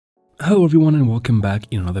Hello everyone and welcome back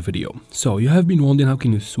in another video. So you have been wondering how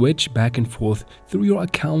can you switch back and forth through your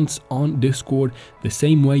accounts on Discord the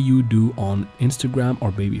same way you do on Instagram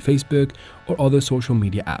or maybe Facebook or other social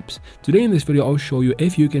media apps. Today in this video I'll show you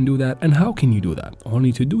if you can do that and how can you do that. All you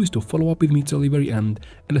need to do is to follow up with me till the very end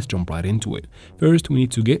and let's jump right into it. First we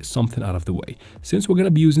need to get something out of the way. Since we're going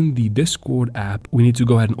to be using the Discord app, we need to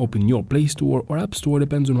go ahead and open your Play Store or App Store,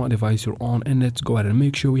 depends on what device you're on, and let's go ahead and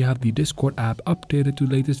make sure we have the Discord app updated to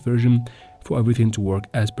the latest version for everything to work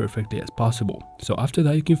as perfectly as possible. So after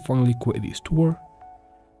that you can finally quit the store.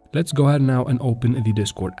 Let's go ahead now and open the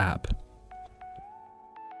Discord app.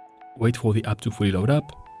 Wait for the app to fully load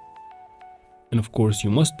up. And of course you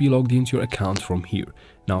must be logged into your account from here.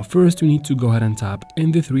 Now first you need to go ahead and tap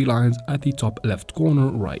in the three lines at the top left corner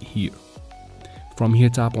right here. From here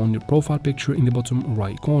tap on your profile picture in the bottom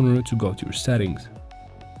right corner to go to your settings.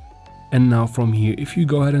 And now from here, if you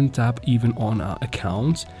go ahead and tap even on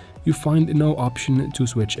accounts, you find no option to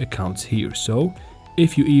switch accounts here. So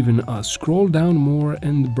if you even scroll down more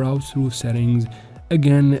and browse through settings,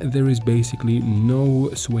 again, there is basically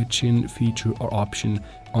no switching feature or option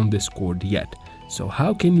on Discord yet. So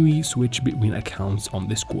how can we switch between accounts on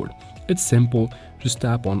Discord? It's simple, just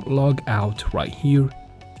tap on log out right here.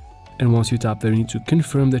 And once you tap there, you need to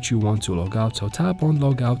confirm that you want to log out. So tap on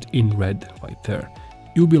log out in red right there.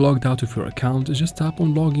 You'll be logged out of your account. Just tap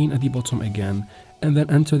on login at the bottom again and then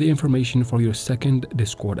enter the information for your second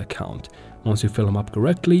Discord account. Once you fill them up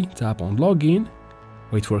correctly, tap on login,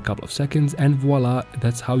 wait for a couple of seconds, and voila,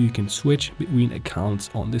 that's how you can switch between accounts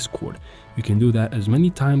on Discord. You can do that as many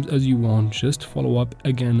times as you want. Just follow up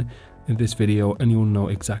again in this video and you'll know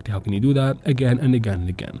exactly how can you do that again and again and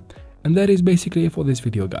again. And that is basically it for this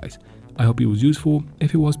video, guys. I hope it was useful.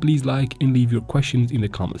 If it was, please like and leave your questions in the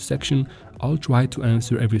comment section. I'll try to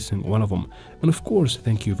answer every single one of them. And of course,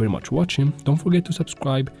 thank you very much for watching. Don't forget to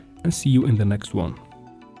subscribe and see you in the next one.